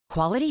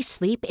Quality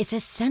sleep is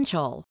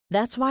essential.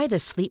 That's why the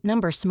Sleep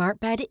Number Smart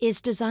Bed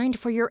is designed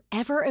for your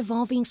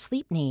ever-evolving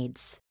sleep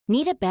needs.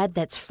 Need a bed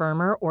that's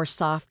firmer or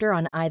softer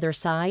on either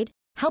side?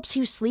 Helps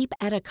you sleep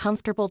at a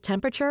comfortable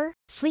temperature?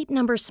 Sleep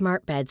Number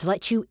Smart Beds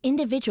let you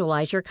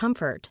individualize your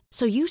comfort,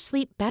 so you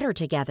sleep better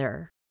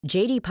together.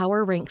 J.D.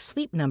 Power ranks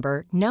Sleep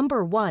Number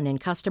number 1 in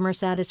customer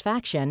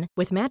satisfaction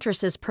with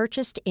mattresses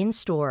purchased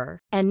in-store.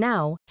 And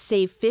now,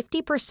 save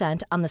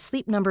 50% on the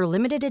Sleep Number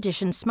Limited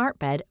Edition Smart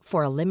Bed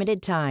for a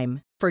limited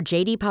time. For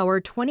J.D. Power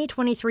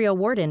 2023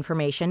 award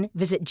information,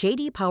 visit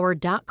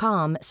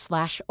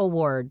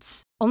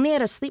jdpower.com/awards. Only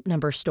at a Sleep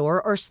Number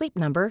store or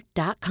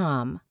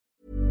sleepnumber.com.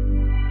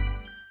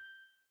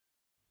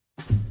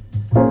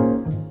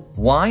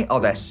 Why are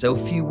there so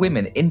few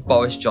women in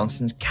Boris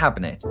Johnson's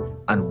cabinet?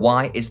 And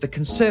why is the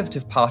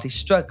Conservative Party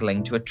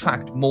struggling to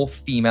attract more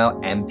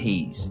female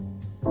MPs?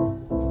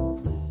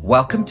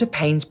 Welcome to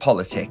Payne's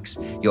Politics,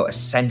 your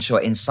essential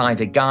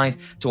insider guide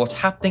to what's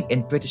happening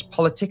in British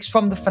politics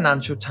from the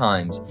Financial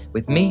Times,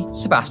 with me,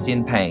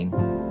 Sebastian Payne.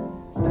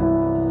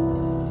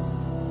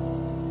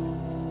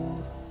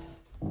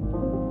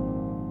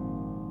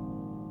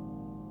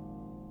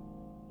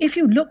 If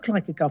you look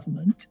like a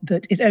government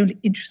that is only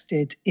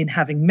interested in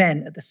having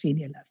men at the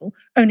senior level,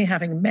 only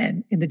having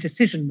men in the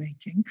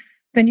decision-making,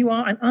 then you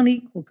are an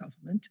unequal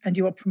government and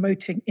you are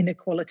promoting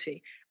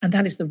inequality. And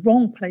that is the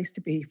wrong place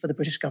to be for the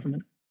British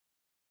government.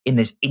 In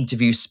this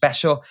interview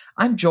special,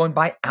 I'm joined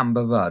by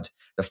Amber Rudd,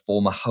 the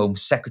former Home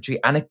Secretary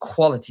and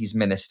Equalities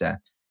Minister.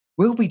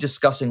 We'll be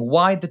discussing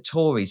why the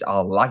Tories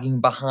are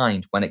lagging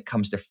behind when it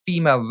comes to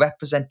female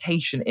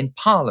representation in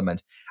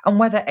Parliament and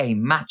whether a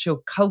macho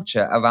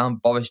culture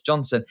around Boris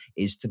Johnson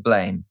is to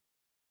blame.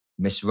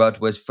 Miss Rudd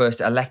was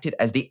first elected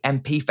as the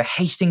MP for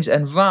Hastings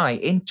and Rye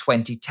in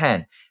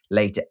 2010,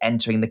 later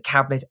entering the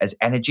Cabinet as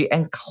Energy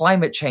and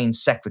Climate Change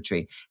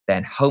Secretary,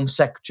 then Home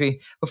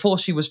Secretary, before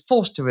she was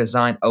forced to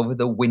resign over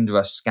the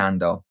Windrush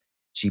scandal.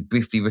 She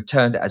briefly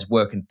returned as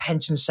Work and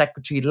Pension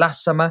Secretary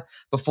last summer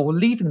before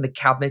leaving the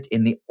Cabinet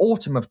in the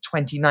autumn of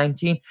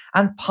 2019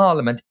 and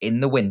Parliament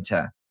in the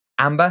winter.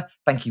 Amber,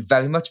 thank you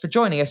very much for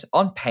joining us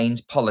on Payne's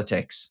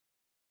Politics.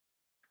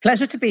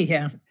 Pleasure to be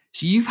here.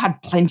 So you've had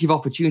plenty of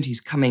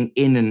opportunities coming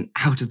in and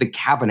out of the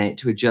Cabinet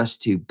to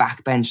adjust to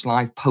backbench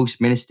life,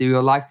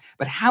 post-ministerial life,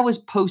 but how has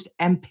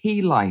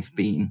post-MP life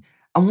been?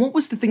 And what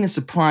was the thing that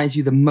surprised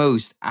you the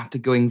most after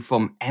going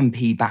from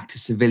MP back to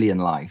civilian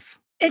life?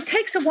 It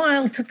takes a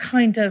while to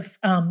kind of,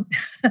 I'm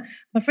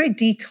afraid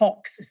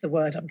detox is the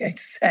word I'm going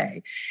to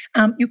say.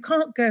 You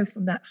can't go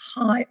from that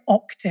high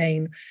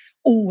octane,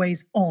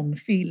 always on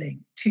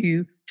feeling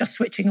to just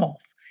switching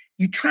off.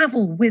 You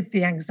travel with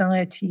the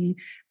anxiety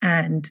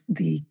and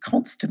the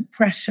constant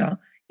pressure,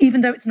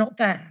 even though it's not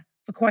there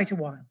for quite a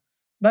while.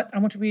 But I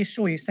want to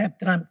reassure you, Seb,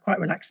 that I'm quite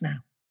relaxed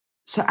now.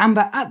 So,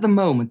 Amber, at the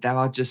moment, there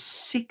are just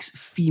 6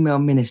 female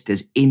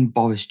ministers in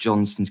Boris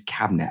Johnson's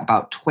cabinet,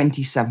 about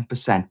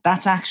 27%.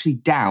 That's actually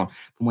down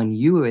from when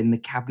you were in the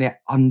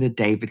cabinet under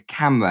David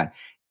Cameron.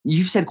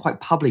 You've said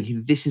quite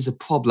publicly this is a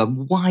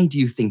problem. Why do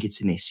you think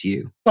it's an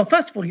issue? Well,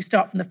 first of all, you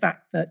start from the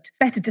fact that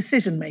better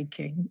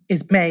decision-making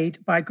is made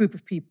by a group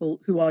of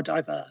people who are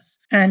diverse.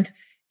 And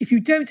if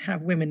you don't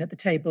have women at the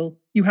table,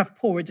 you have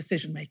poorer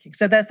decision-making.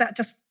 So there's that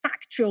just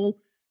factual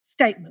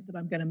statement that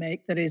I'm going to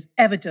make that is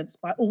evidenced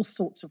by all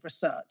sorts of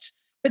research.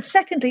 But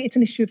secondly, it's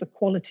an issue of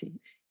equality.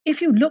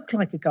 If you look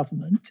like a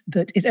government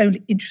that is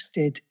only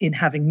interested in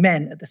having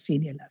men at the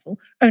senior level,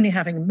 only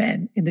having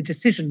men in the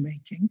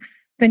decision-making,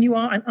 then you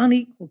are an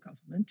unequal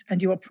government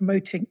and you are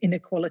promoting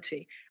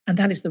inequality. And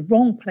that is the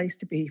wrong place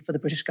to be for the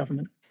British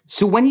government.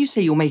 So when you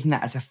say you're making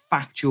that as a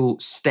factual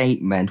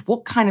statement,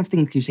 what kind of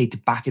things can you say to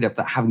back it up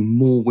that having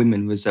more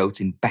women results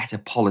in better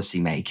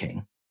policy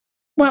making?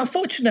 Well,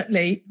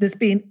 fortunately, there's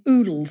been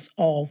oodles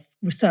of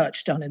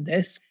research done in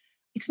this.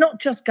 It's not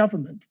just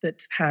government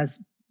that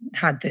has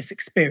had this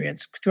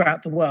experience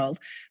throughout the world,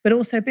 but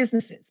also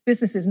businesses.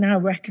 Businesses now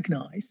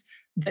recognise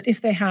that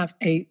if they have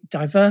a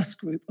diverse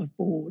group of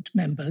board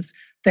members,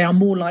 they are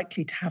more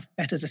likely to have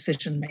better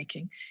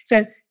decision-making.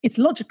 So it's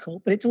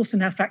logical, but it's also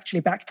now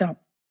factually backed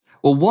up.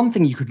 Well, one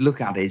thing you could look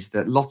at is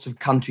that lots of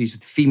countries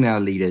with female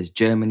leaders,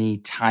 Germany,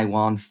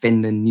 Taiwan,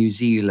 Finland, New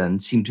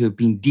Zealand, seem to have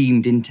been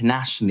deemed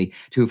internationally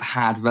to have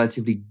had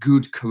relatively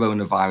good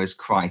coronavirus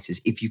crisis,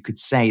 if you could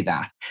say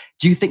that.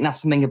 Do you think that's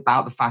something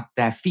about the fact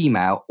they're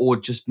female, or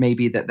just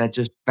maybe that they're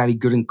just very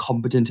good and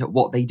competent at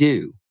what they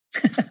do?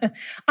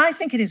 I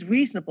think it is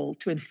reasonable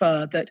to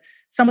infer that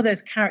some of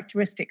those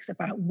characteristics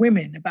about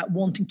women, about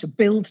wanting to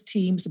build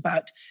teams,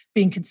 about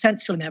being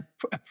consensual in their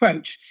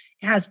approach,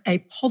 has a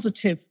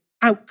positive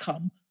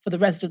outcome for the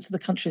residents of the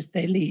countries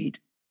they lead.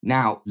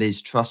 Now,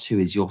 Liz Truss, who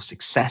is your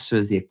successor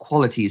as the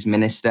Equalities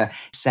Minister,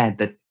 said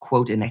that,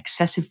 quote, an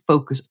excessive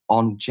focus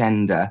on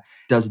gender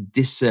does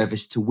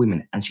disservice to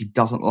women, and she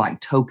doesn't like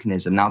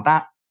tokenism. Now,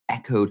 that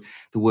echoed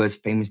the words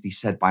famously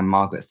said by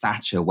Margaret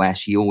Thatcher, where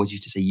she always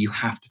used to say, you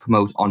have to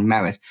promote on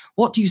merit.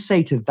 What do you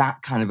say to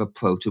that kind of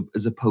approach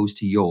as opposed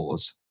to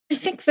yours? I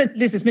think that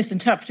Liz is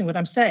misinterpreting what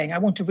I'm saying. I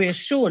want to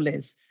reassure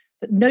Liz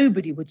that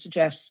nobody would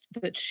suggest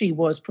that she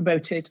was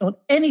promoted on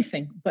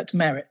anything but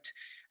merit.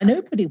 And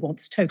nobody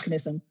wants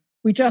tokenism.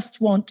 We just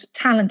want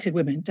talented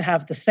women to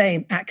have the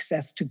same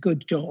access to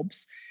good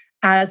jobs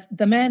as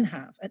the men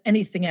have, and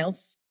anything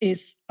else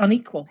is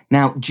unequal.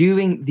 Now,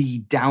 during the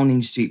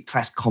Downing Street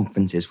press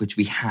conferences, which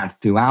we had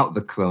throughout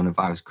the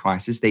coronavirus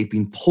crisis, they've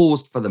been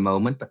paused for the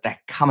moment, but they're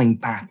coming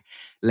back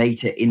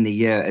later in the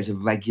year as a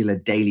regular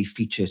daily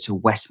feature to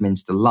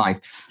Westminster Live.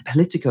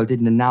 Politico did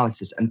an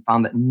analysis and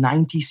found that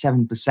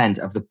 97%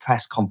 of the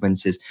press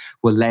conferences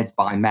were led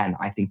by men.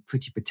 I think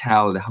Priti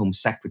Patel, the Home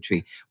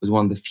Secretary, was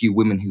one of the few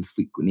women who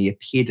frequently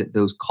appeared at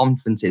those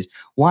conferences.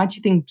 Why do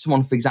you think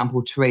someone, for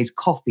example, Therese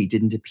Coffey,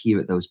 didn't appear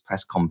at those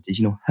press conferences?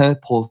 You know, her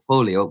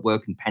portfolio at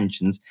work and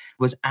pensions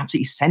was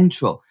absolutely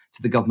central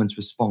to the government's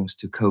response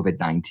to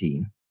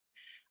COVID-19.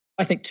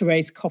 I think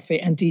Therese Coffey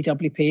and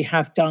DWP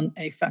have done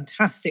a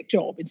fantastic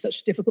job in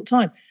such a difficult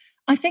time.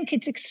 I think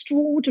it's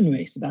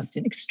extraordinary,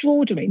 Sebastian,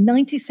 extraordinary.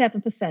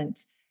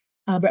 97%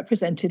 are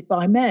represented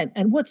by men.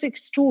 And what's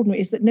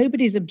extraordinary is that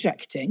nobody's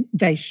objecting,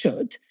 they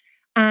should,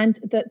 and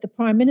that the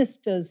Prime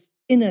Minister's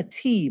inner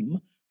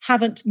team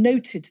haven't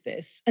noted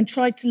this and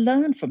tried to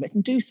learn from it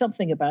and do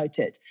something about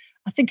it.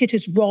 I think it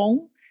is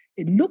wrong.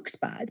 It looks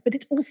bad, but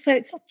it's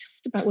not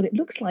just about what it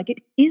looks like.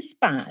 It is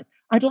bad.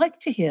 I'd like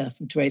to hear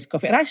from Therese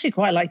Coffey. I'd actually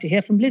quite like to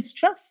hear from Liz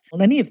Truss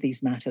on any of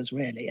these matters,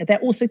 really. And they're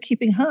also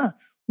keeping her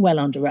well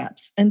under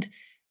wraps. And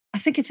I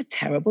think it's a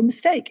terrible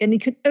mistake. And you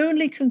can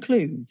only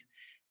conclude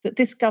that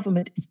this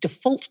government's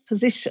default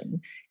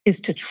position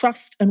is to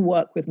trust and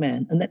work with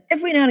men. And that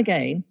every now and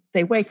again,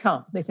 they wake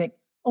up, they think,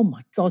 oh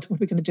my God, what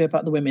are we going to do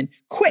about the women?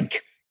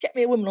 Quick, get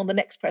me a woman on the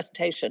next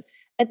presentation.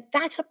 And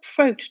that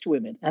approach to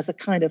women as a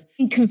kind of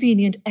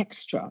inconvenient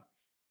extra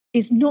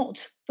is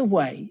not the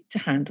way to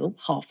handle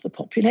half the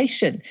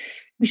population.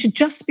 We should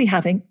just be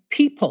having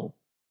people,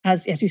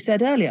 as you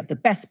said earlier, the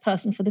best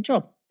person for the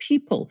job.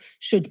 People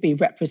should be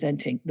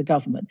representing the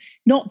government,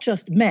 not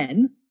just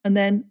men, and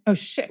then, oh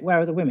shit, where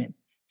are the women?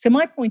 So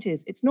my point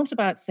is, it's not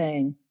about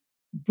saying,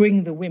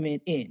 bring the women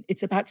in.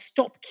 It's about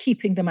stop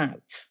keeping them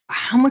out.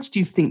 How much do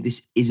you think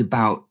this is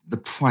about the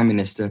Prime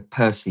Minister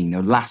personally? You know,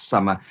 last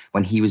summer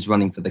when he was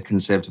running for the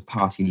Conservative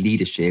Party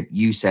leadership,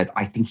 you said,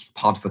 I think he's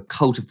part of a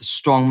cult of the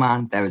strong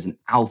man. There is an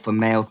alpha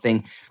male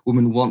thing.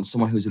 Women want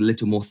someone who's a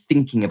little more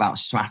thinking about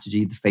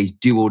strategy, the phrase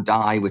do or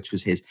die, which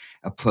was his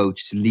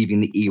approach to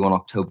leaving the EU on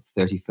October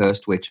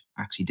 31st, which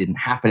actually didn't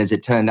happen, as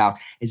it turned out,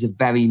 is a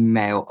very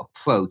male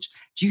approach.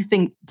 Do you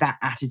think that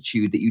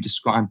attitude that you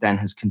described then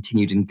has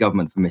continued in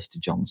government for Mr.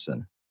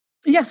 Johnson?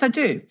 Yes, I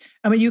do.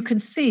 I mean, you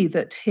can see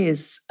that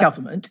his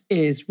government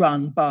is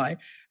run by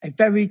a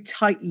very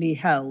tightly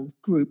held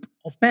group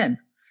of men.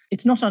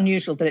 It's not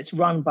unusual that it's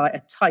run by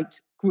a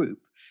tight group,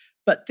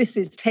 but this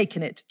is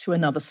taking it to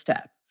another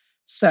step.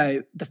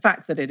 So the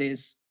fact that it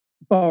is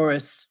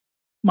Boris,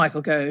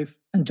 Michael Gove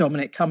and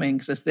Dominic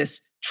Cummings as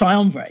this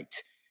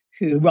triumvirate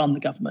who run the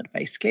government,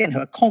 basically, and who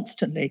are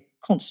constantly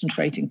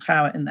concentrating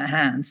power in their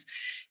hands,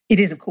 it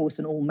is, of course,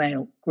 an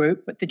all-male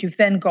group, but that you've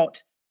then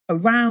got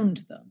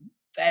around them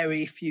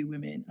very few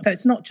women. So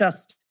it's not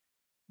just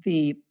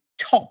the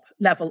top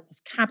level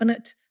of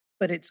cabinet,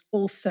 but it's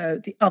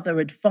also the other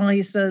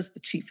advisors,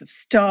 the chief of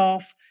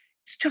staff.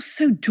 It's just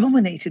so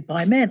dominated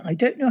by men. I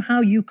don't know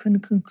how you can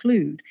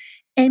conclude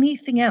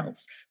anything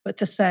else but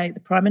to say the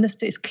Prime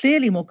Minister is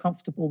clearly more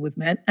comfortable with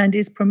men and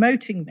is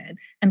promoting men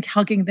and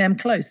hugging them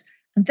close.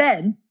 And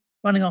then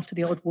running after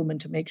the odd woman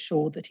to make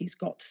sure that he's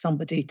got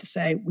somebody to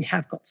say, we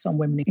have got some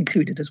women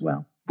included as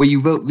well. Well,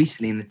 you wrote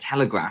recently in the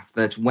Telegraph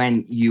that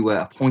when you were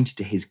appointed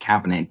to his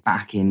cabinet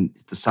back in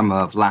the summer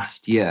of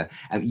last year,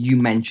 you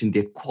mentioned the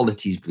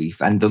equalities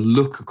brief, and the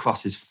look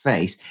across his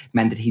face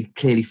meant that he'd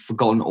clearly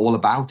forgotten all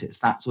about it. So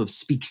that sort of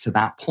speaks to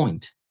that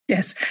point.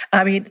 Yes.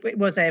 I mean, it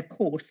was, of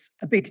course,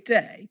 a big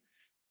day.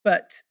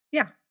 But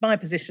yeah, my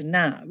position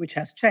now, which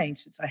has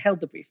changed since I held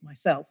the brief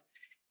myself,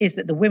 is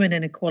that the Women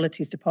and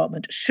Equalities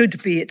Department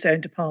should be its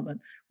own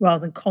department rather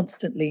than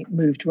constantly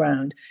moved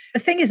around. The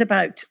thing is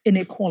about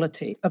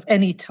inequality of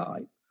any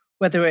type,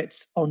 whether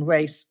it's on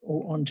race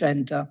or on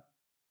gender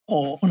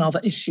or on other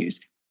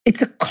issues,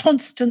 it's a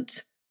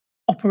constant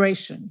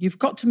operation. You've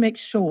got to make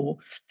sure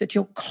that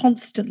you're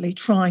constantly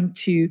trying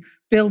to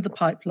build the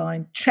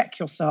pipeline, check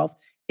yourself,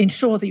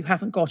 ensure that you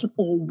haven't got an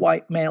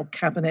all-white male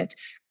cabinet,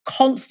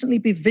 constantly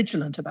be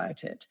vigilant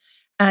about it.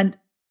 And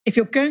if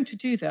you're going to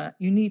do that,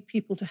 you need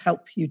people to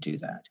help you do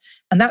that.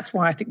 And that's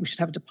why I think we should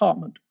have a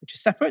department which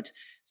is separate,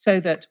 so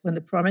that when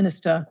the Prime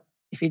Minister,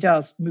 if he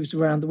does, moves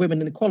around the Women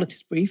and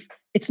Equalities brief,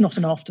 it's not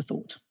an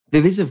afterthought.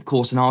 There is, of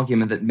course, an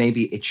argument that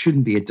maybe it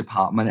shouldn't be a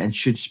department and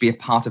should be a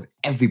part of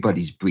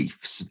everybody's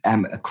briefs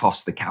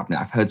across the cabinet.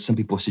 I've heard some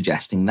people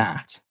suggesting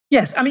that.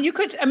 Yes,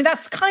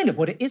 that's kind of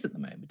what it is at the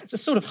moment. It's a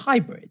sort of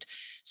hybrid,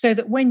 so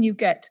that when you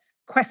get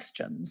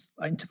questions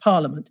into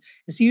Parliament,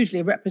 there's usually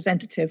a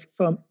representative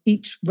from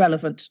each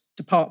relevant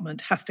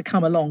department has to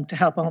come along to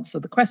help answer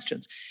the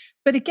questions.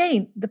 But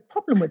again, the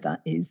problem with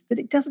that is that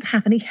it doesn't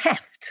have any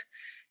heft.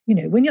 You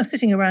know, when you're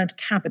sitting around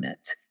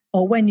cabinet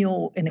or when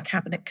you're in a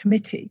cabinet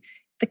committee,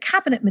 the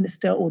cabinet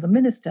minister or the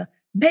minister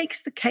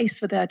makes the case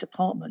for their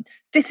department.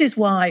 This is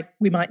why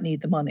we might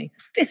need the money.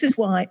 This is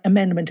why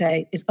Amendment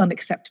A is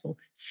unacceptable.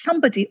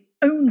 Somebody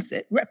owns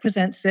it,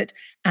 represents it,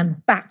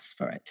 and bats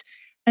for it.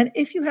 And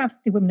if you have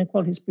the Women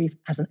Equalities Brief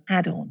as an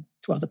add-on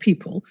to other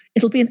people,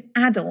 it'll be an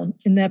add-on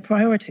in their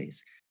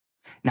priorities.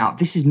 Now,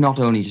 this is not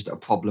only just a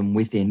problem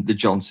within the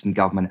Johnson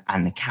government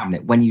and the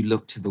cabinet. When you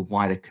look to the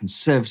wider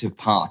Conservative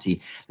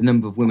Party, the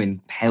number of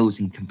women pales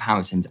in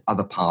comparison to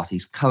other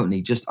parties.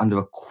 Currently, just under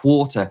a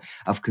quarter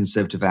of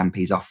Conservative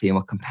MPs are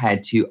female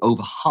compared to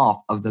over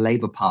half of the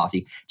Labour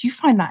Party. Do you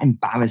find that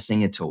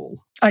embarrassing at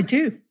all? I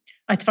do.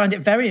 I find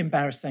it very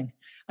embarrassing.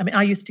 I mean,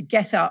 I used to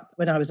get up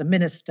when I was a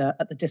minister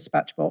at the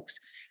dispatch box,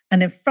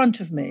 and in front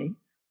of me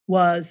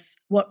was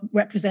what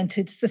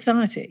represented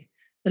society.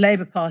 The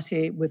Labour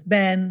Party with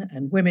men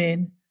and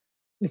women,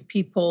 with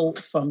people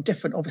from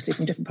different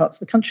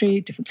parts of the country,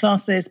 different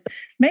classes. But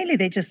mainly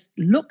they just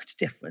looked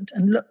different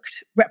and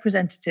looked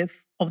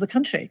representative of the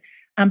country.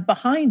 And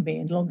behind me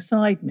and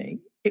alongside me,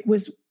 it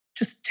was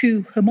just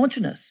too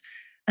homogenous.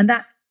 And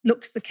that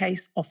looks the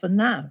case often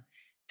now.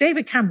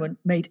 David Cameron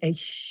made a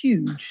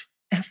huge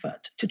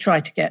effort to try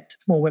to get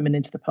more women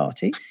into the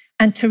party.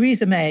 And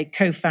Theresa May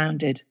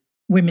co-founded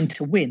Women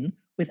to Win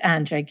with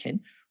Anne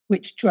Jenkin,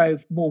 which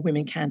drove more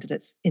women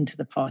candidates into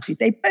the party.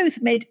 They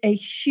both made a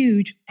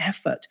huge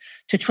effort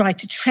to try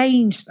to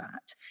change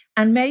that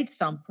and made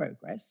some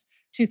progress.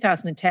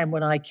 2010,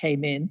 when I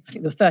came in, I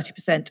think the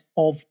 30%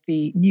 of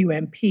the new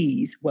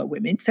MPs were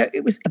women. So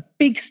it was a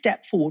big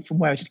step forward from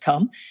where it had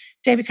come.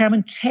 David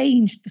Cameron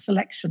changed the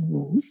selection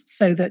rules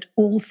so that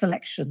all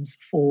selections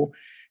for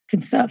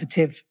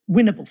Conservative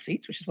winnable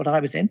seats, which is what I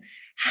was in,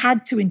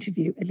 had to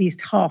interview at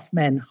least half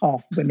men,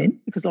 half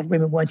women, because a lot of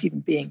women weren't even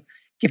being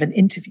given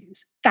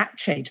interviews. That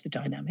changed the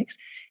dynamics.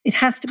 It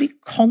has to be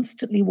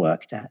constantly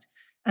worked at.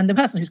 And the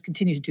person who's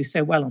continued to do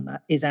so well on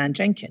that is Anne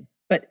Jenkin.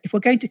 But if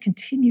we're going to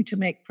continue to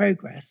make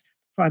progress,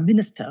 the Prime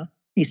Minister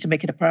needs to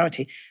make it a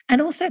priority.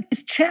 And also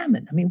as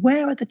chairman, I mean,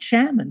 where are the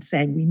chairmen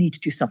saying we need to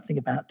do something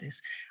about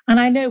this? And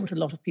I know what a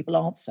lot of people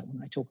answer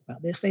when I talk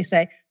about this. They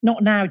say,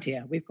 not now,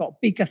 dear, we've got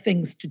bigger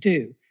things to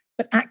do.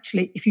 But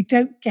actually, if you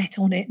don't get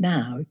on it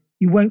now,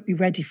 you won't be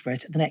ready for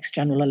it at the next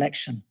general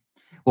election.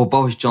 Well,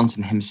 Boris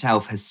Johnson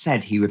himself has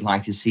said he would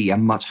like to see a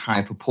much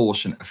higher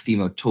proportion of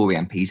female Tory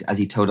MPs, as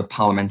he told a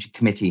parliamentary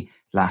committee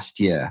last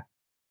year.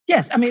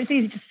 Yes, I mean, it's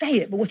easy to say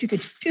it, but what are you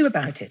going to do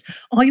about it?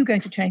 Are you going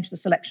to change the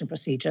selection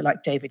procedure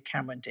like David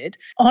Cameron did?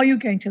 Are you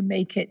going to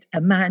make it a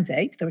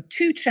mandate? There are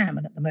two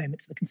chairmen at the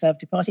moment for the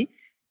Conservative Party.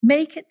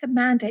 Make it the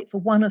mandate for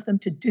one of them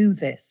to do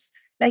this.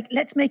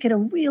 Let's make it a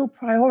real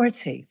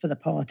priority for the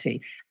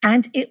party,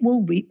 and it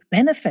will reap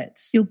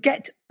benefits. You'll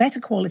get better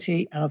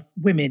quality of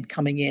women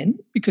coming in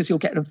because you'll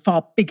get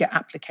far bigger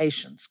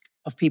applications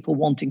of people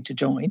wanting to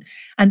join.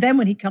 And then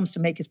when he comes to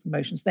make his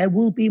promotions, there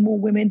will be more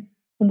women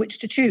from which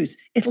to choose.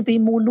 It'll be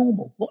more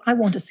normal. What I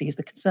want to see is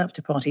the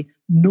Conservative Party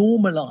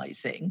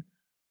normalising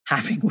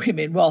having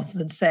women rather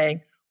than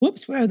saying,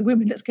 whoops, where are the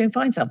women? Let's go and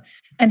find some.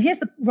 And here's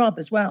the rub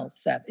as well,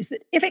 Seb, is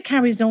that if it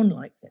carries on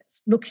like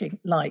this, looking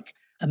like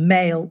a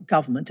male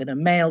government and a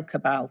male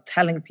cabal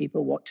telling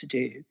people what to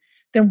do,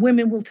 then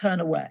women will turn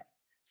away.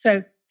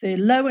 So the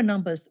lower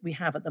numbers that we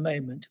have at the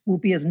moment will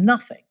be as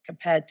nothing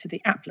compared to the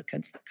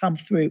applicants that come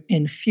through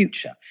in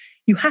future.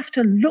 You have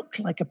to look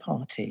like a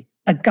party,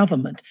 a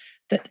government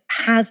that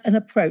has an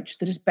approach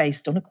that is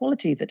based on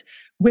equality, that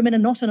women are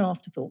not an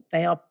afterthought.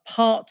 They are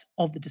part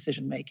of the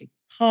decision-making,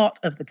 part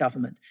of the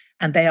government,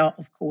 and they are,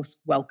 of course,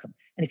 welcome.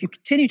 And if you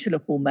continue to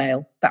look all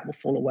male, that will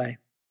fall away.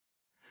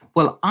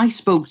 Well, I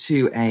spoke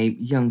to a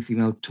young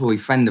female Tory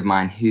friend of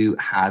mine who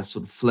has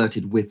sort of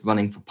flirted with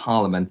running for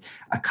Parliament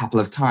a couple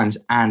of times.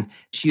 And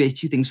she raised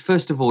two things.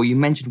 First of all, you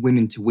mentioned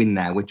Women to Win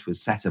there, which was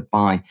set up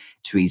by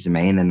Theresa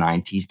May in the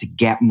 90s to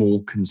get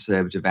more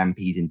Conservative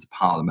MPs into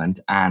Parliament.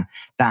 And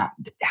that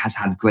has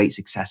had great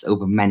success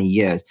over many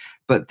years.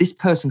 But this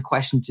person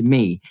questioned to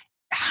me,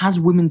 has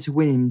Women to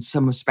Win in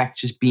some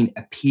respects just been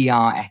a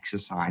PR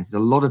exercise?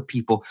 There's a lot of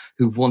people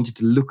who've wanted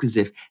to look as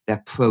if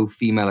they're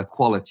pro-female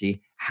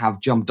equality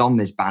have jumped on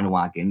this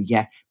bandwagon,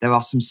 yet there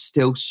are some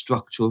still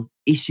structural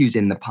issues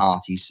in the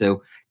party.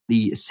 So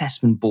the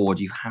assessment board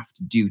you have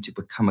to do to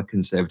become a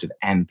Conservative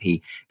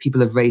MP, people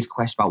have raised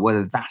questions about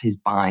whether that is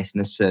biased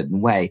in a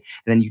certain way.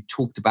 And then you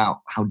talked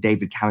about how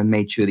David Cameron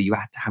made sure that you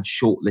had to have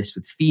shortlists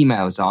with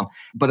females on,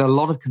 but a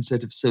lot of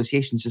Conservative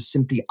associations just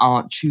simply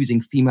aren't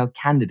choosing female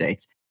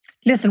candidates.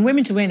 Listen,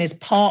 Women to Win is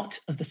part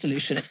of the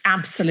solution. It's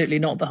absolutely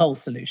not the whole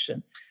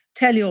solution.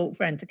 Tell your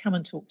friend to come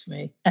and talk to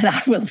me, and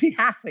I will be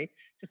happy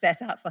to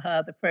set out for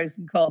her the pros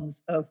and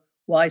cons of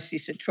why she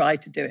should try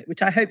to do it,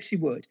 which I hope she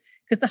would.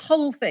 Because the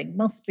whole thing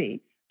must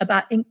be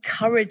about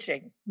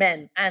encouraging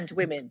men and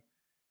women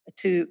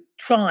to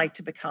try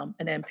to become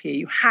an MP.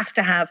 You have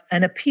to have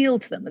an appeal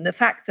to them. And the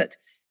fact that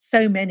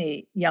so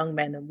many young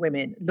men and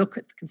women look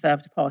at the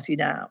Conservative Party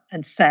now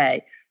and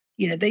say,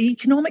 you know, the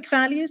economic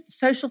values, the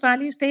social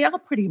values, they are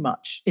pretty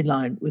much in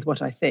line with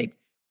what I think.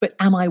 But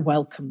am I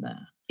welcome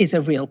there is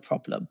a real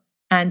problem.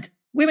 And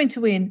Women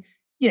to Win,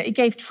 it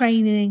gave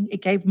training,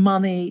 it gave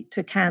money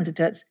to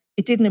candidates.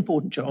 It did an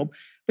important job,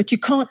 but you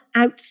can't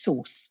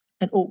outsource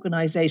an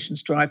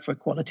organisation's drive for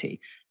equality.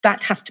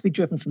 That has to be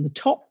driven from the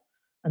top,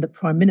 and the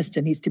Prime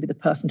Minister needs to be the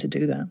person to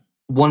do that.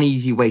 One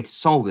easy way to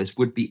solve this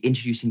would be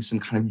introducing some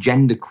kind of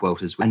gender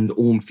quotas and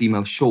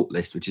all-female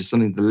shortlist, which is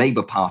something the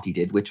Labour Party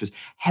did, which was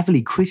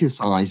heavily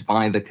criticised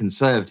by the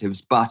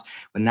Conservatives, but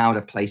we're now at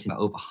a place in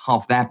over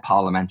half their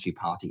parliamentary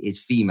party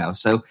is female.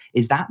 So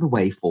is that the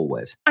way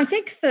forward? I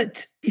think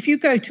that if you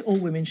go to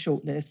all-women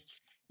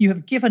shortlists, you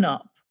have given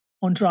up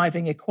on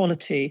driving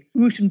equality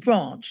root and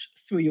branch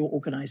through your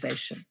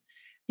organisation.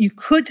 You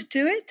could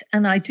do it,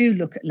 and I do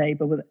look at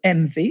Labour with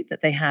envy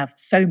that they have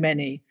so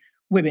many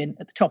women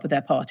at the top of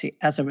their party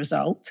as a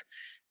result.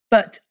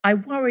 But I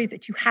worry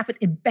that you haven't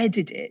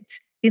embedded it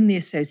in the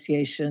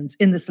associations,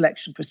 in the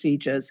selection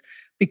procedures,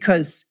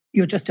 because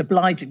you're just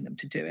obliging them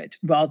to do it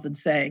rather than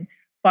saying,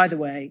 by the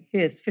way,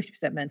 here's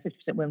 50% men,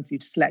 50% women for you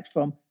to select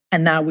from,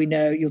 and now we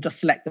know you'll just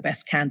select the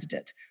best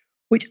candidate,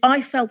 which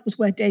I felt was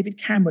where David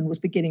Cameron was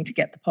beginning to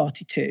get the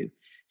party to.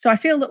 So I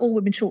feel that all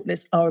women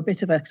shortlists are a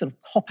bit of a sort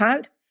of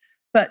cop-out,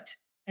 but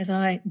as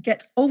I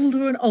get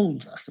older and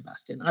older,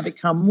 Sebastian, I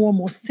become more and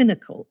more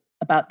cynical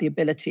about the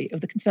ability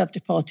of the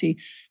Conservative Party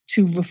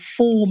to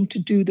reform, to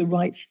do the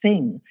right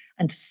thing,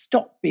 and to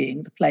stop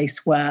being the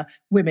place where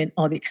women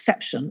are the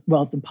exception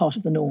rather than part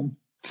of the norm.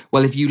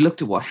 Well, if you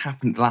looked at what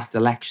happened at the last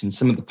election,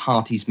 some of the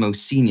party's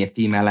most senior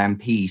female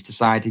MPs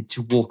decided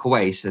to walk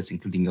away, so that's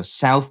including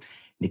yourself,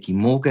 Nicky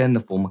Morgan, the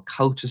former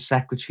Culture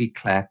Secretary,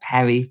 Claire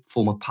Perry,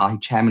 former party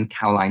chairman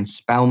Caroline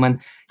Spellman,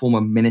 former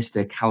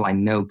Minister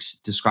Caroline Noakes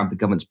described the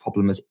government's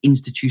problem as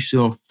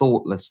institutional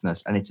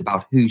thoughtlessness, and it's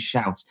about who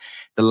shouts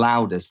the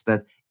loudest,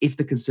 that if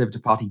the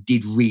Conservative Party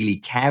did really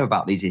care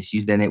about these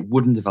issues, then it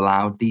wouldn't have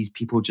allowed these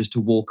people just to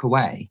walk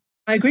away.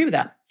 I agree with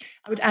that.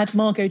 I would add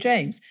Margot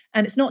James.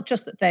 And it's not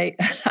just that they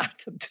allowed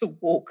them to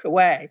walk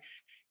away.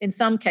 In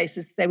some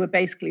cases, they were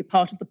basically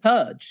part of the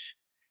purge.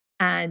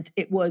 And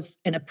it was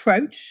an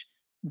approach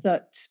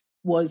that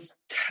was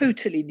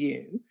totally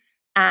new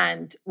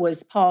and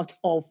was part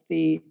of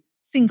the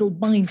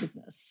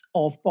single-mindedness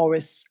of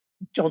Boris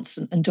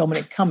Johnson and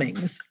Dominic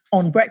Cummings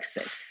on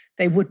Brexit.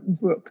 They wouldn't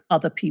brook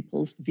other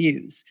people's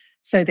views.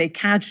 So they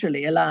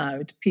casually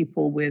allowed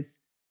people with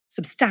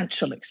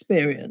substantial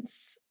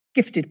experience,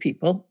 gifted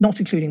people, not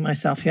including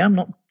myself here, I'm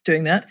not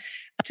doing that,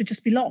 to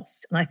just be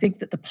lost. And I think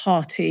that the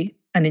party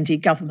and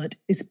indeed government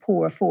is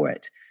poorer for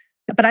it.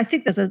 But I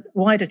think there's a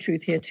wider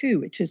truth here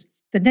too, which is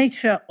the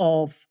nature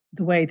of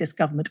the way this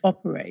government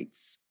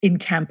operates in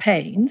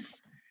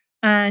campaigns,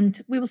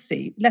 and we will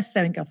see, less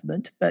so in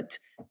government, but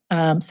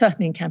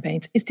certainly in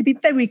campaigns, is to be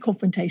very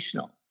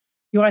confrontational.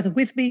 You're either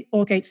with me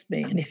or against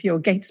me, and if you're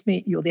against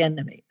me, you're the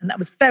enemy. And that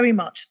was very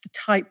much the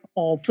type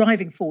of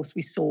driving force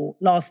we saw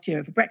last year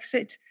over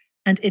Brexit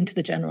and into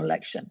the general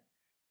election.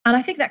 And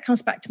I think that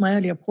comes back to my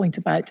earlier point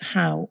about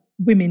how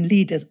women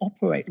leaders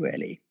operate,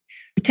 really.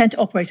 We tend to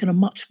operate on a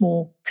much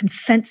more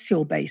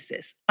consensual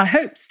basis. I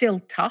hope still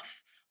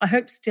tough. I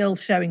hope still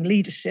showing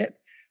leadership,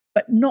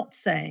 but not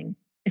saying,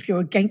 if you're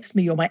against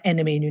me, you're my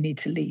enemy and you need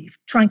to leave.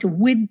 Trying to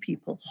win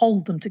people,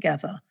 hold them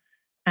together,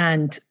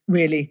 and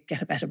really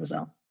get a better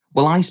result.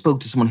 Well, I spoke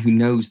to someone who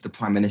knows the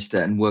Prime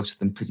Minister and works with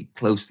them pretty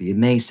closely,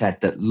 and they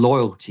said that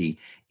loyalty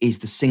is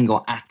the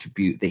single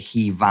attribute that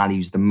he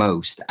values the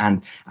most.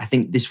 And I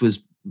think this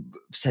was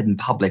said in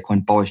public when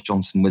Boris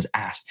Johnson was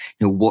asked,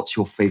 what's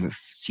your favourite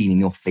scene in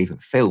your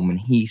favourite film? And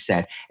he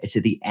said it's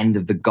at the end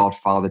of The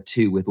Godfather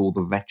 2 with all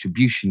the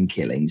retribution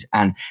killings.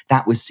 And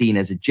that was seen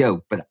as a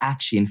joke. But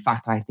actually, in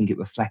fact, I think it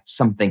reflects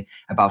something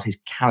about his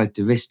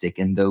characteristic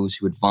and those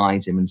who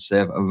advise him and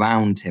serve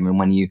around him. And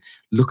when you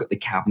look at the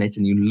cabinet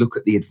and you look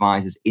at the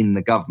advisors in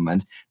the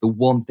government, the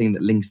one thing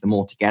that links them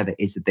all together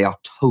is that they are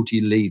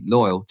totally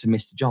loyal to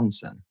Mr.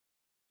 Johnson.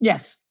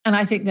 Yes. And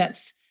I think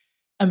that's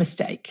a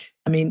mistake.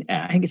 I mean,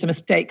 I think it's a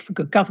mistake for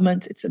good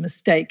government. It's a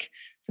mistake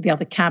for the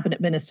other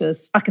cabinet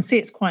ministers. I can see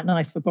it's quite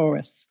nice for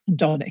Boris and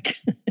Dominic,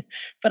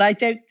 but I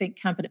don't think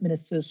cabinet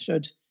ministers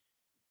should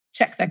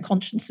check their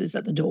consciences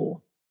at the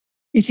door.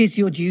 It is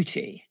your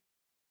duty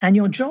and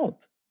your job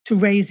to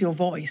raise your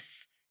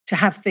voice, to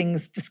have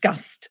things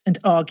discussed and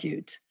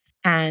argued,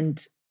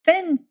 and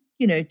then,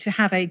 to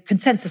have a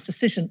consensus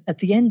decision at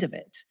the end of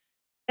it.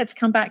 Let's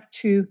come back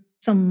to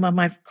some of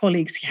my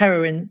colleagues'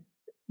 heroine,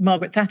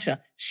 Margaret Thatcher.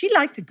 She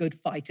liked a good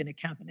fight in a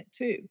cabinet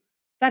too.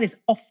 That is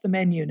off the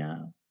menu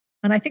now.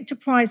 And I think to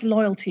prize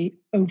loyalty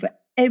over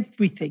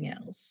everything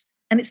else,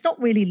 and it's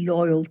not really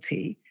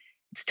loyalty,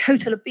 it's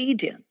total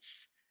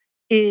obedience,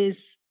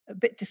 is a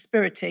bit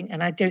dispiriting,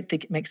 and I don't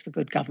think it makes for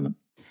good government.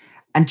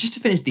 And just to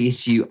finish the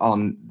issue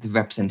on the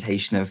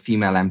representation of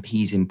female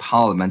MPs in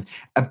Parliament,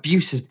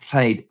 abuse has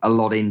played a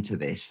lot into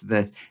this,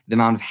 that the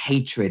amount of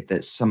hatred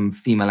that some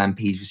female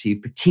MPs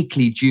received,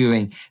 particularly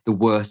during the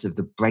worst of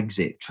the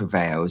Brexit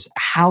travails.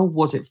 How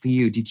was it for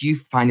you? Did you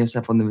find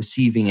yourself on the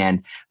receiving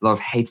end, a lot of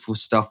hateful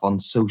stuff on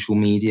social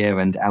media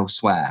and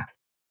elsewhere?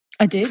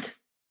 I did.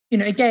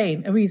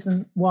 Again, a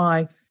reason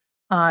why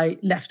I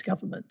left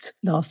government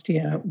last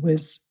year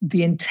was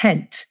the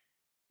intent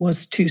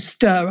was to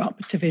stir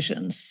up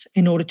divisions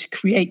in order to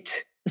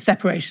create the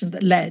separation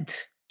that led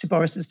to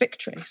Boris's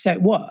victory. So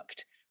it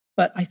worked.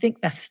 But I think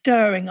the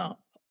stirring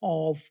up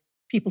of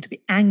people to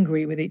be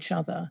angry with each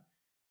other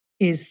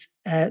is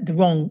the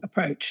wrong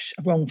approach,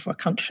 wrong for a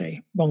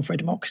country, wrong for a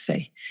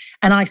democracy.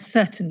 And I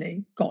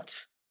certainly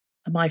got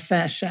my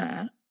fair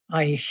share,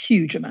 a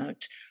huge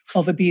amount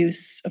of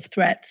abuse, of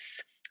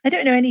threats. I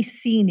don't know any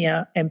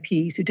senior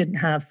MPs who didn't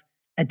have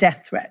a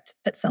death threat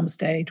at some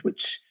stage,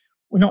 which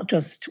were not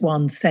just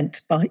one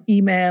sent by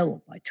email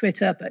or by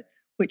Twitter, but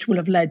which will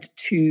have led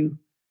to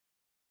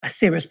a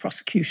serious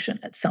prosecution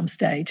at some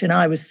stage. And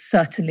I was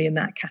certainly in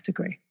that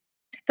category.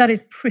 That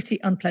is pretty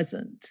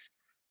unpleasant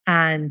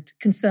and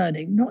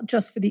concerning, not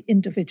just for the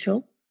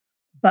individual,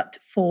 but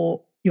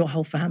for your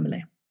whole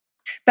family.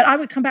 But I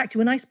would come back to,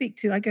 when I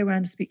go around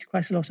and speak to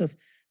quite a lot of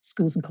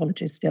schools and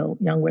colleges still,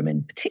 young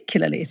women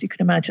particularly, as you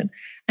can imagine.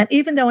 And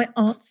even though I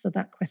answer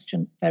that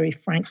question very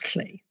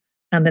frankly,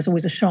 and there's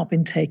always a sharp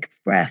intake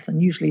of breath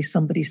and usually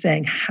somebody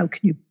saying, how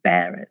can you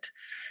bear it?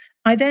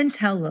 I then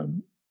tell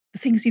them the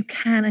things you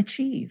can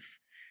achieve.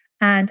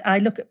 And I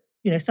look at,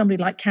 somebody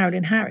like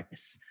Caroline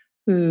Harris,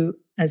 who,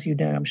 as you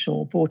know, I'm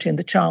sure, brought in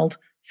the Child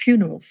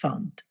Funeral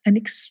Fund, an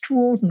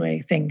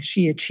extraordinary thing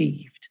she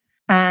achieved.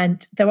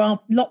 And there are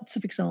lots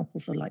of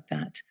examples like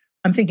that.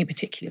 I'm thinking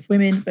particularly of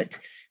women, but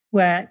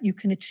where you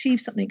can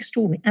achieve something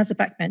extraordinary as a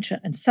backbencher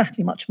and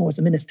certainly much more as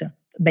a minister,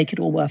 make it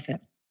all worth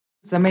it.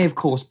 There may, of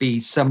course, be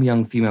some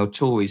young female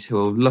Tories who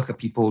will look at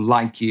people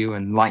like you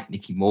and like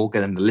Nicky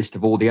Morgan and the list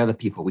of all the other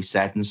people we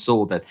said and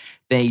saw that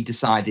they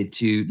decided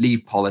to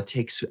leave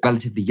politics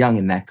relatively young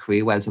in their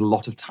career, where there's a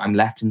lot of time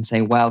left, and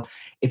say, well,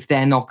 if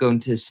they're not going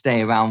to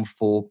stay around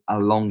for a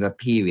longer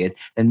period,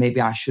 then maybe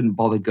I shouldn't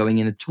bother going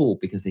in at all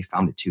because they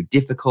found it too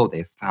difficult,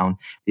 they found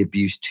the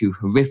abuse too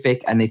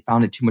horrific, and they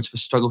found it too much of a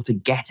struggle to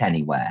get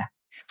anywhere.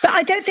 But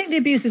I don't think the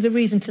abuse is a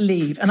reason to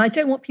leave. And I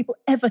don't want people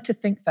ever to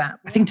think that.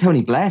 I think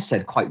Tony Blair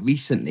said quite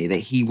recently that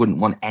he wouldn't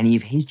want any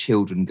of his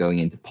children going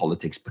into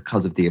politics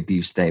because of the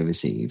abuse they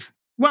receive.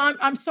 Well,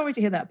 I'm sorry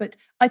to hear that, but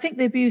I think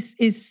the abuse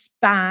is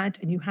bad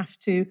and you have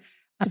to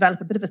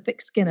develop a bit of a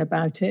thick skin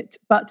about it.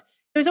 But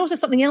there's also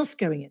something else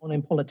going on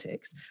in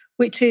politics,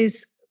 which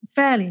is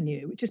fairly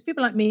new, which is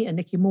people like me and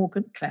Nicky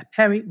Morgan, Claire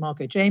Perry,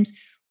 Margot James.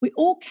 We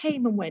all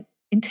came and went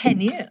in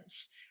 10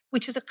 years.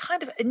 Which is a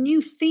kind of a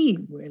new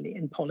theme, really,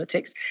 in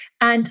politics.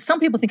 And some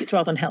people think it's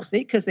rather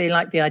unhealthy because they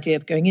like the idea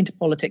of going into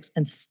politics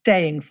and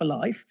staying for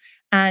life.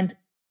 And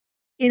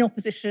in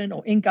opposition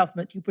or in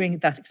government, you bring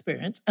that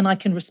experience, and I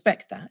can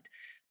respect that.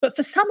 But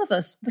for some of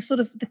us, the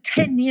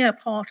 10-year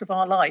part of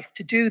our life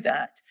to do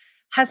that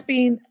has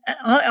been,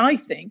 I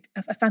think,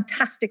 a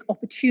fantastic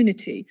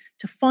opportunity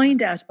to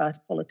find out about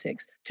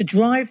politics, to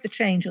drive the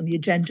change on the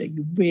agenda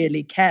you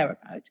really care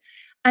about,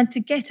 and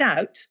to get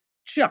out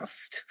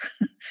just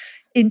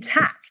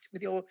intact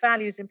with your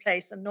values in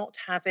place and not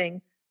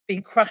having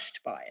been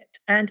crushed by it.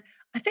 And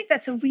I think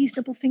that's a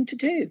reasonable thing to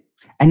do.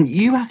 And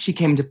you actually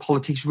came into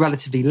politics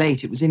relatively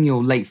late. It was in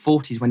your late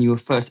 40s when you were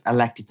first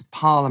elected to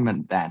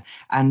Parliament then.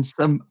 And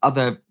some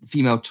other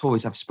female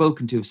Tories I've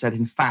spoken to have said,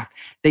 in fact,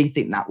 they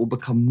think that will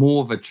become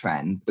more of a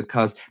trend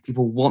because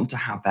people want to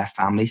have their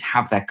families,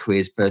 have their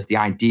careers first. The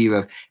idea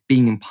of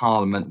being in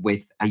Parliament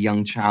with a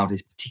young child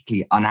is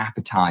particularly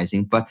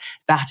unappetizing, but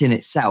that in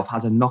itself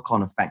has a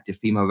knock-on effect of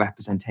female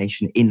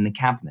representation in the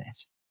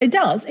cabinet. It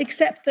does,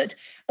 except that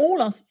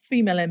all us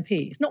female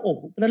MPs, not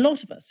all, but a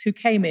lot of us who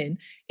came in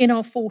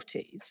our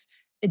 40s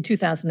in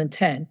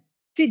 2010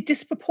 did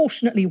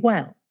disproportionately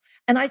well.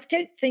 And I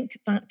don't think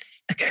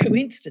that's a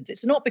coincidence.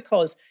 It's not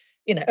because,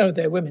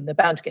 they're women, they're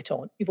bound to get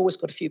on. You've always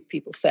got a few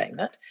people saying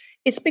that.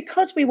 It's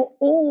because we were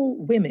all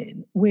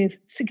women with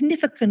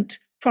significant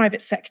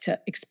private sector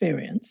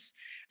experience,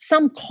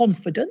 some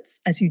confidence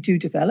as you do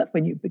develop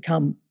when you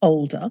become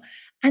older,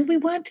 and we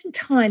weren't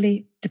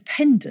entirely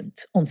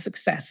dependent on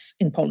success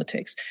in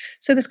politics.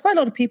 So there's quite a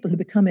lot of people who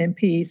become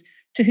MPs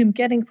to whom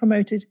getting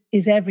promoted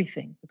is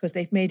everything because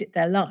they've made it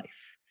their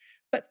life.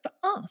 But for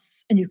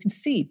us, and you can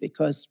see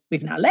because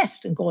we've now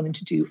left and gone in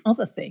to do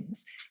other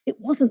things, it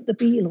wasn't the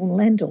be-all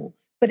and end-all,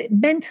 but it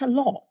meant a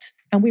lot.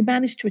 And we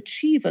managed to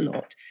achieve a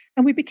lot.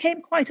 And we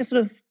became quite a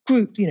sort of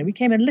group, we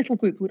became a little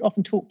group who would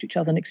often talk to each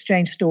other and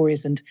exchange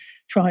stories and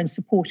try and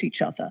support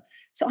each other.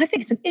 So I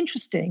think it's an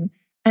interesting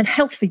and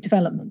healthy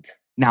development.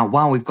 Now,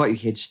 while we've got you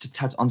here, just to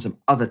touch on some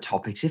other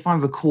topics, if I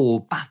recall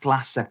back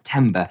last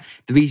September,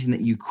 the reason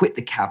that you quit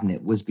the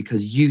cabinet was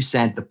because you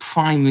said the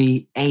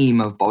primary aim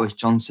of Boris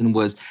Johnson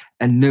was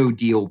a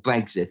no-deal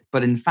Brexit.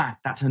 But in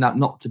fact, that turned out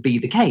not to be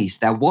the case.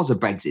 There was a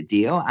Brexit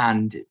deal,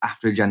 and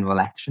after a general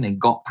election, it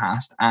got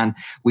passed, and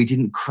we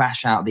didn't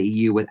crash out the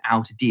EU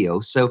without a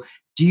deal. So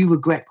do you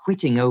regret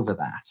quitting over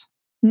that?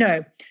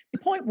 No. The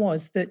point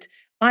was that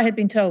I had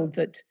been told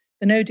that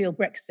the no-deal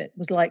Brexit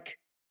was like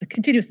a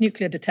continuous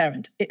nuclear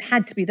deterrent. It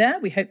had to be there.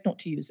 We hoped not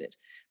to use it.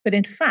 But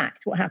in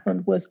fact, what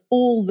happened was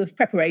all the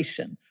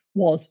preparation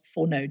was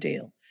for no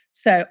deal.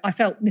 So I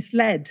felt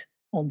misled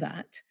on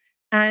that.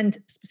 And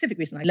the specific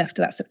reason I left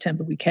that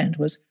September weekend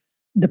was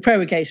the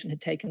prorogation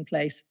had taken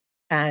place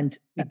and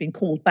we've been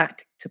called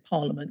back to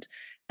Parliament.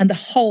 And the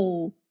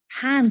whole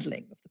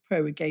handling of the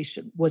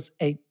prorogation was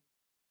a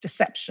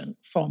deception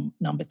from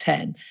Number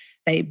 10.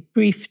 They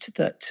briefed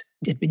that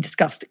it had been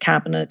discussed at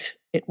Cabinet.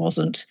 It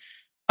wasn't.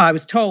 I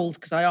was told,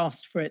 because I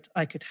asked for it,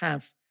 I could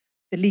have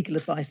the legal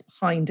advice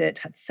behind it,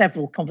 had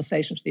several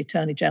conversations with the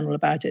Attorney General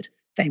about it.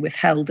 They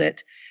withheld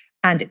it.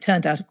 And it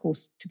turned out, of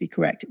course, to be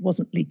correct. It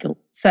wasn't legal.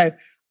 So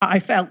I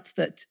felt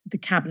that the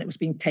Cabinet was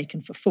being taken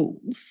for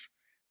fools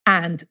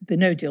and the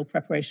no deal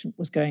preparation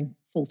was going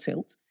full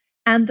tilt.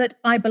 And that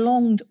I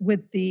belonged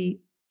with the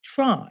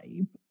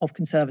tribe of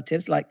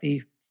Conservatives, like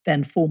the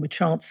then former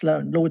Chancellor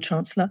and Lord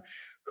Chancellor,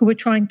 who were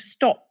trying to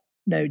stop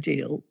no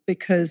deal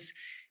because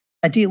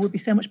a deal would be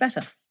so much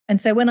better.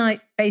 And so when I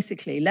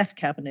basically left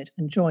Cabinet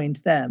and joined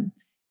them,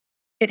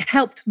 it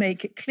helped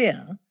make it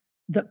clear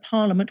that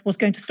Parliament was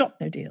going to stop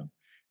no deal.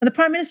 And the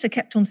Prime Minister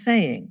kept on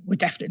saying, we're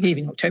definitely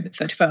leaving October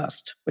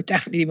 31st. We're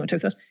definitely leaving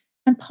October 31st.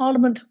 And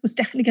Parliament was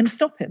definitely going to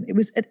stop him. It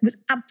was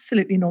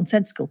absolutely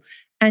nonsensical.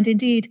 And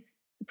indeed,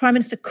 the Prime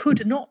Minister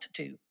could not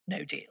do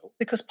no deal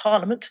because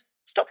Parliament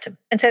stopped him.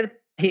 And so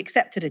he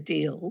accepted a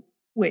deal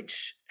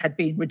which had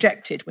been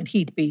rejected when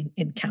he'd been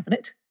in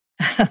Cabinet,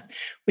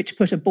 which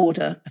put a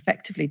border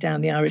effectively down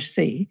the Irish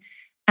Sea.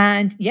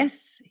 And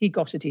yes, he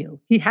got a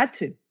deal. He had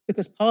to,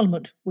 because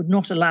Parliament would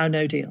not allow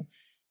no deal.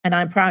 And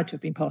I'm proud to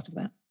have been part of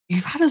that.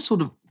 You've had a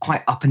sort of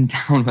quite up and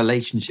down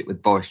relationship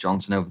with Boris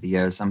Johnson over the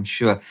years. I'm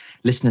sure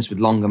listeners with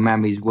longer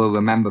memories will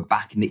remember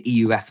back in the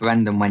EU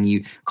referendum when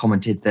you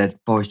commented that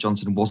Boris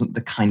Johnson wasn't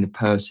the kind of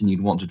person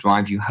you'd want to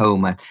drive you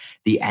home at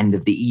the end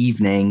of the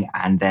evening.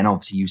 And then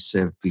obviously you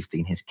served briefly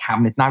in his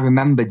cabinet. And I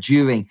remember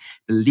during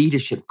the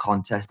leadership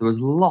contest, there was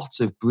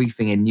lots of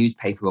briefing in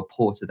newspaper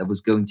reports that there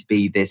was going to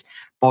be this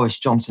Boris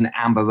Johnson,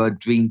 Amber Rudd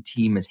dream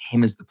team as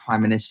him as the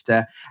Prime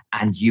Minister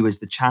and you as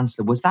the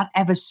Chancellor. Was that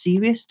ever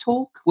serious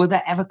talk? Were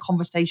there ever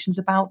conversations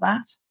about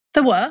that?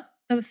 There were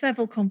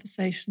several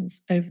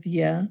conversations over the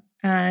year.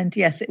 And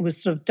yes, it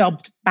was sort of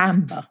dubbed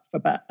Bamber for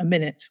about a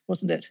minute,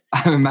 wasn't it?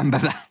 I remember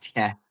that,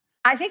 yeah.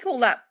 I think all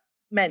that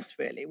meant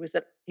really was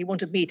that he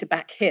wanted me to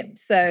back him.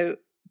 So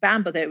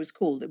Bamber, though it was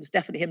called, it was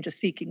definitely him just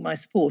seeking my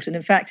support. And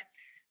in fact,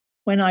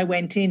 when I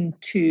went in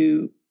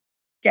to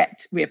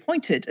get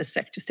reappointed as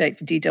Secretary of State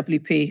for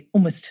DWP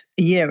almost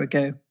a year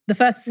ago, the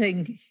first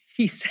thing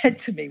he said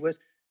to me was,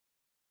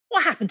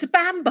 what happened to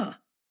Bamber?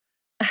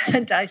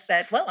 And I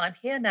said, well, I'm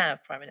here now,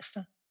 Prime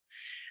Minister.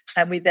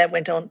 And we then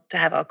went on to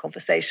have our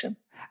conversation.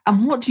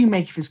 And what do you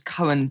make of his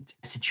current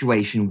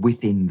situation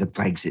within the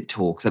Brexit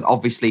talks? And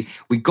obviously,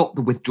 we got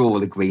the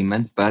withdrawal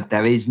agreement, but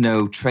there is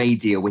no trade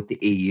deal with the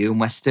EU,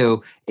 and we're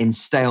still in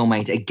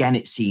stalemate, again,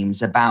 it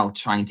seems, about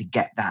trying to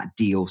get that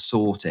deal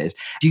sorted.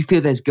 Do you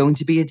feel there's going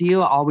to be a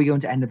deal? Or are we going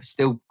to end up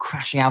still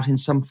crashing out in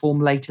some form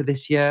later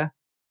this year?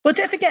 Well,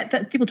 don't forget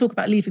that people talk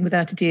about leaving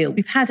without a deal.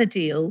 We've had a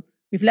deal.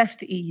 We've left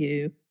the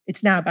EU.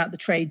 It's now about the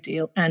trade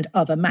deal and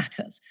other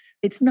matters.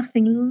 It's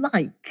nothing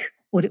like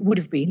what it would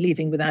have been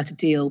leaving without a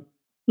deal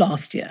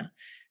last year.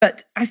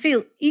 But I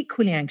feel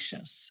equally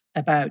anxious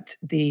about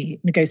the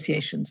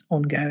negotiations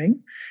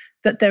ongoing,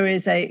 that there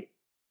is an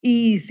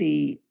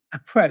easy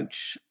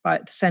approach by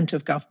the centre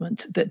of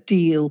government that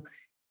deal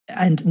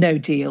and no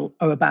deal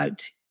are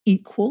about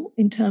equal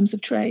in terms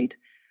of trade.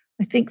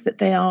 I think that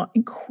they are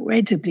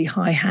incredibly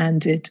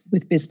high-handed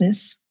with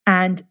business,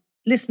 and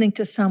listening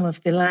to some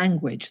of the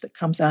language that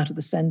comes out of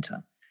the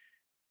centre,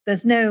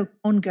 there's no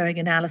ongoing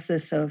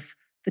analysis of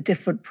the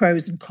different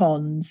pros and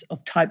cons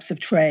of types of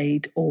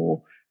trade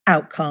or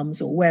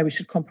outcomes or where we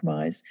should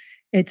compromise.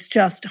 It's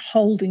just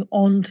holding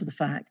on to the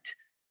fact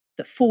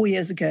that 4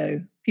 years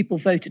ago, people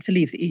voted for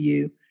leave the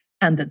EU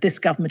and that this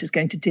government is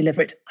going to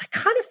deliver it. I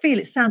kind of feel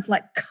it sounds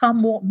like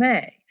come what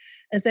may,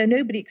 as though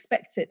nobody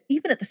expects it,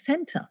 even at the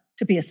centre,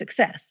 to be a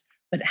success,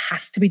 but it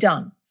has to be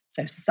done.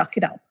 So suck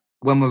it up.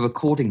 When we're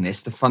recording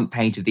this, the front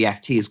page of the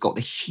FT has got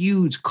the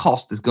huge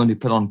cost that's going to be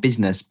put on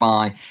business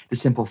by the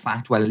simple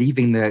fact we're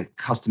leaving the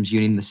customs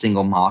union, the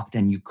single market.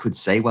 And you could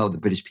say, well, the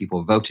British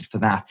people voted for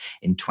that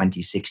in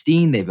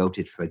 2016. They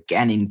voted for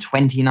again in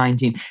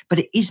 2019. But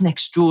it is an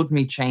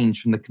extraordinary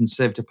change from the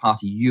Conservative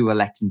Party you were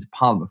elected into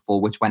Parliament for,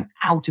 which went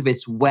out of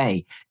its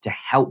way to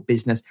help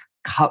business,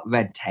 cut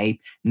red tape.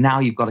 Now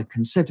you've got a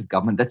Conservative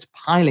government that's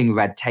piling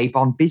red tape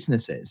on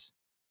businesses.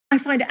 I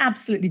find it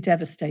absolutely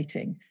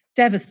devastating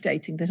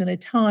that in a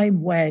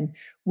time when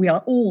we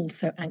are all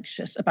so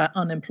anxious about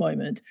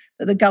unemployment,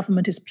 that the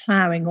government is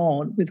ploughing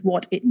on with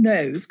what it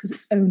knows, because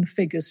its own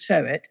figures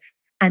show it,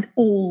 and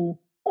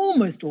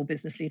almost all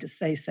business leaders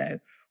say so,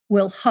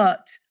 will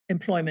hurt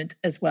employment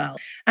as well.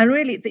 And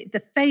really,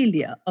 the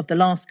failure of the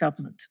last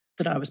government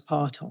that I was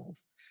part of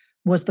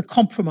was the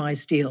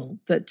compromise deal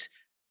that,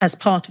 as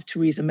part of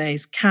Theresa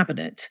May's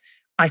cabinet,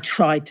 I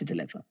tried to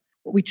deliver.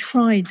 What we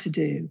tried to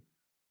do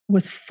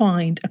was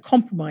find a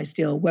compromise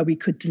deal where we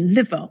could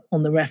deliver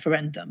on the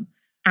referendum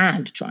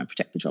and try and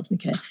protect the jobs in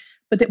the UK.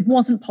 But it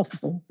wasn't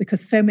possible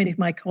because so many of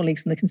my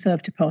colleagues in the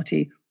Conservative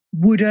Party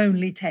would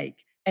only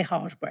take a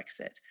hard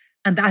Brexit.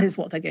 And that is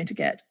what they're going to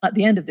get at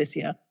the end of this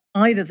year,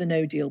 either the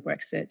no deal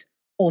Brexit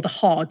or the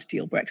hard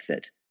deal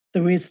Brexit.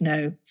 there is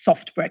no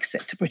soft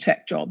Brexit to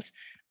protect jobs.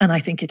 And I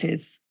think it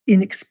is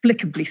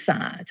inexplicably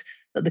sad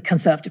that the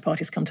Conservative Party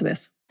has come to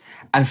this.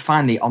 And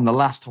finally, on the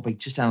last topic,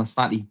 just on a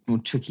slightly more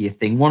trickier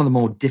thing, one of the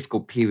more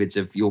difficult periods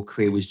of your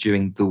career was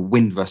during the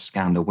Windrush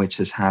scandal, which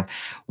has had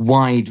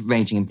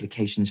wide-ranging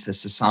implications for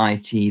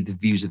society, the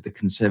views of the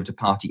Conservative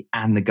Party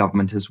and the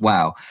government as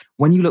well.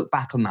 When you look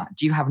back on that,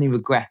 do you have any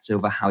regrets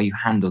over how you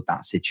handled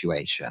that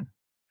situation?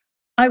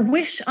 I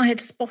wish I had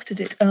spotted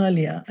it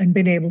earlier and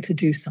been able to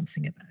do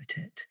something about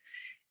it.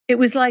 It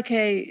was like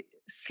a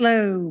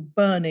slow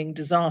burning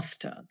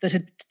disaster that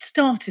had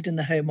started in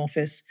the Home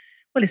Office.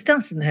 Well, it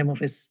started in the Home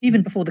Office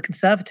even before the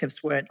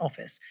Conservatives were in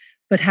office,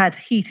 but had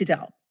heated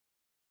up.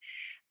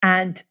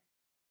 And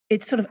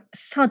it sort of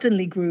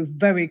suddenly grew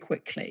very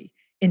quickly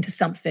into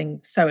something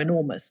so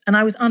enormous. And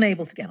I was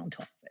unable to get on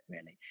top of it,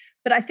 really.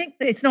 But I think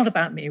that it's not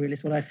about me, really,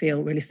 is what I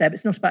feel, really, Seb.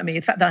 It's not about me.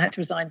 The fact that I had to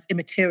resign is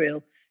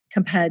immaterial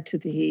compared to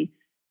the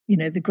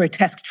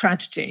grotesque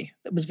tragedy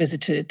that was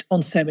visited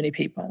on so many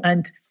people.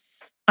 And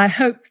I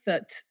hope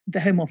that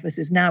the Home Office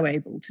is now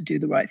able to do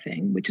the right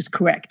thing, which is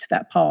correct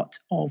that part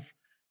of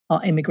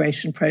our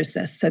immigration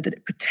process so that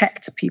it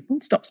protects people,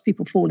 stops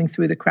people falling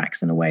through the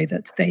cracks in a way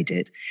that they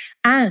did,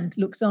 and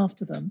looks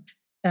after them,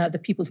 the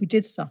people who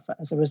did suffer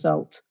as a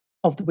result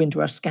of the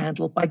Windrush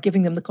scandal, by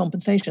giving them the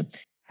compensation.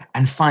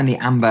 And finally,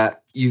 Amber,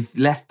 you've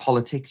left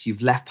politics,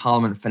 you've left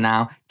Parliament for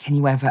now. Can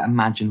you ever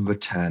imagine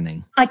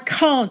returning? I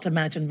can't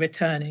imagine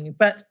returning,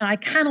 but I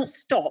cannot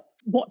stop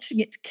watching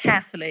it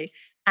carefully,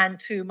 and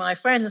to my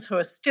friends who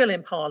are still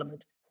in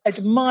Parliament,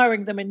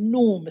 admiring them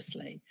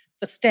enormously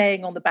for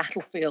staying on the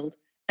battlefield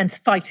and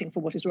fighting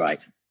for what is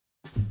right.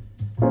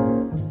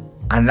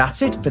 And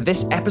that's it for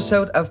this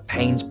episode of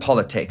Payne's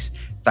Politics.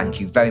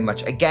 Thank you very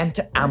much again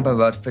to Amber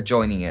Rudd for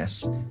joining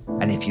us.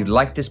 And if you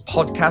like this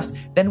podcast,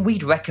 then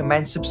we'd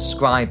recommend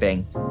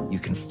subscribing. You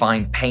can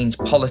find Payne's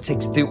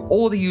Politics through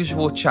all the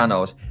usual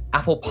channels: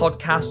 Apple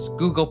Podcasts,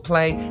 Google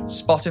Play,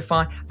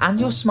 Spotify, and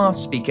your smart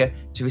speaker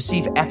to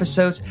receive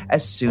episodes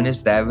as soon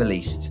as they're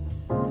released.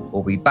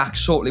 We'll be back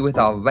shortly with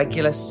our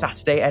regular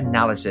Saturday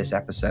analysis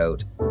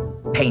episode.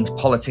 Payne's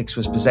Politics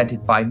was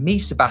presented by me,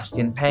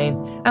 Sebastian Payne,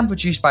 and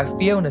produced by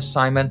Fiona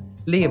Simon,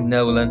 Liam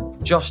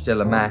Nolan, Josh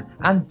Delamere,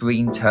 and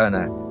Breen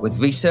Turner, with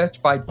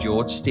research by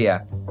George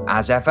Steer.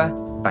 As ever,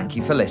 thank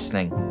you for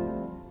listening.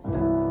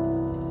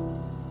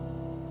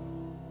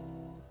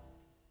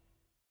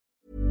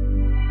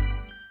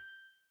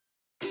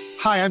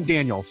 Hi, I'm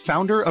Daniel,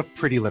 founder of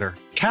Pretty Litter.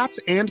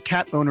 Cats and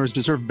cat owners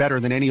deserve better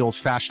than any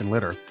old-fashioned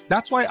litter.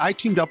 That's why I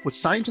teamed up with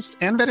scientists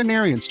and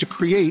veterinarians to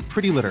create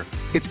Pretty Litter.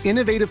 Its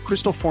innovative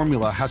crystal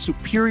formula has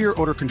superior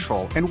odor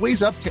control and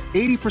weighs up to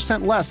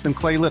 80% less than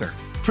clay litter.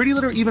 Pretty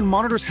Litter even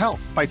monitors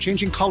health by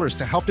changing colors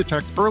to help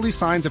detect early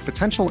signs of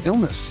potential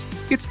illness.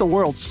 It's the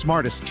world's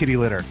smartest kitty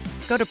litter.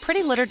 Go to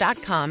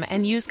prettylitter.com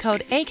and use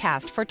code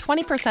ACAST for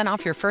 20%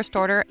 off your first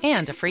order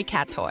and a free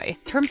cat toy.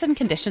 Terms and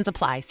conditions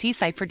apply. See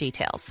site for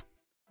details.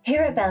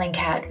 Here at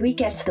Bellingcat, we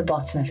get to the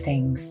bottom of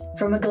things.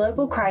 From a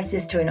global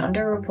crisis to an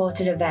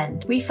underreported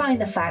event, we find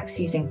the facts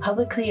using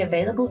publicly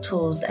available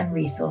tools and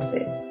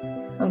resources,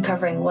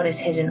 uncovering what is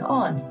hidden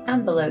on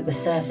and below the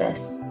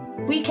surface.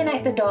 We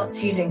connect the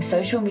dots using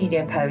social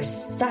media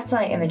posts,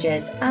 satellite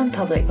images, and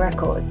public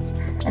records,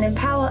 and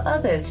empower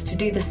others to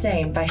do the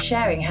same by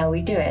sharing how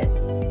we do it.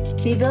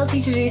 The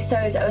ability to do so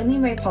is only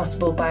made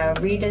possible by our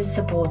readers,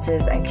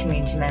 supporters, and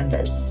community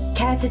members.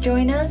 Care to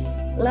join us?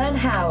 Learn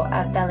how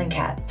at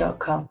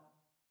bellingcat.com.